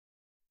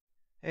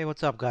Hey,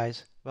 what's up,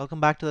 guys? Welcome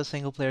back to the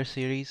single player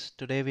series.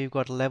 Today we've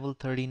got level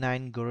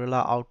 39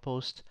 Gorilla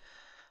Outpost.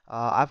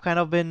 I've kind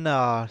of been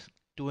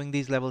doing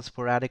these levels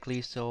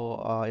sporadically,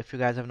 so if you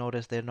guys have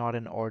noticed, they're not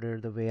in order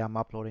the way I'm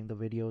uploading the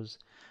videos.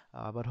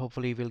 But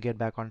hopefully we'll get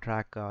back on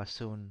track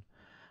soon.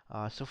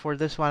 So for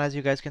this one, as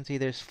you guys can see,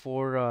 there's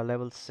four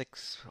level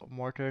 6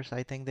 mortars,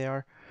 I think they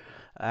are.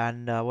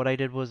 And what I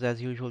did was,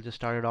 as usual, just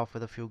started off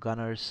with a few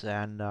gunners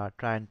and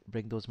try and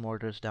bring those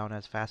mortars down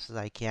as fast as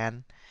I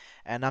can.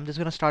 And I'm just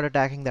going to start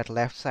attacking that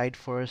left side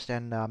first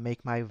and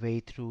make my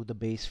way through the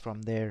base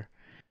from there.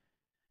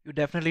 You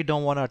definitely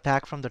don't want to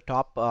attack from the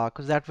top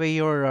because that way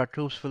your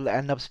troops will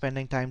end up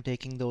spending time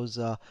taking those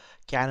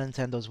cannons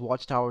and those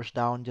watchtowers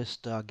down,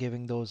 just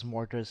giving those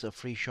mortars a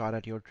free shot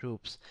at your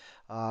troops.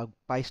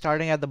 By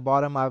starting at the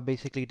bottom, I've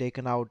basically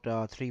taken out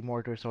three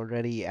mortars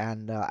already,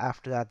 and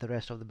after that, the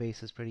rest of the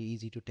base is pretty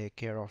easy to take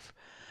care of.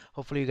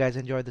 Hopefully, you guys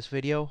enjoyed this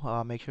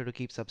video. Make sure to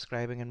keep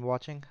subscribing and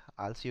watching.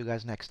 I'll see you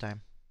guys next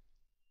time.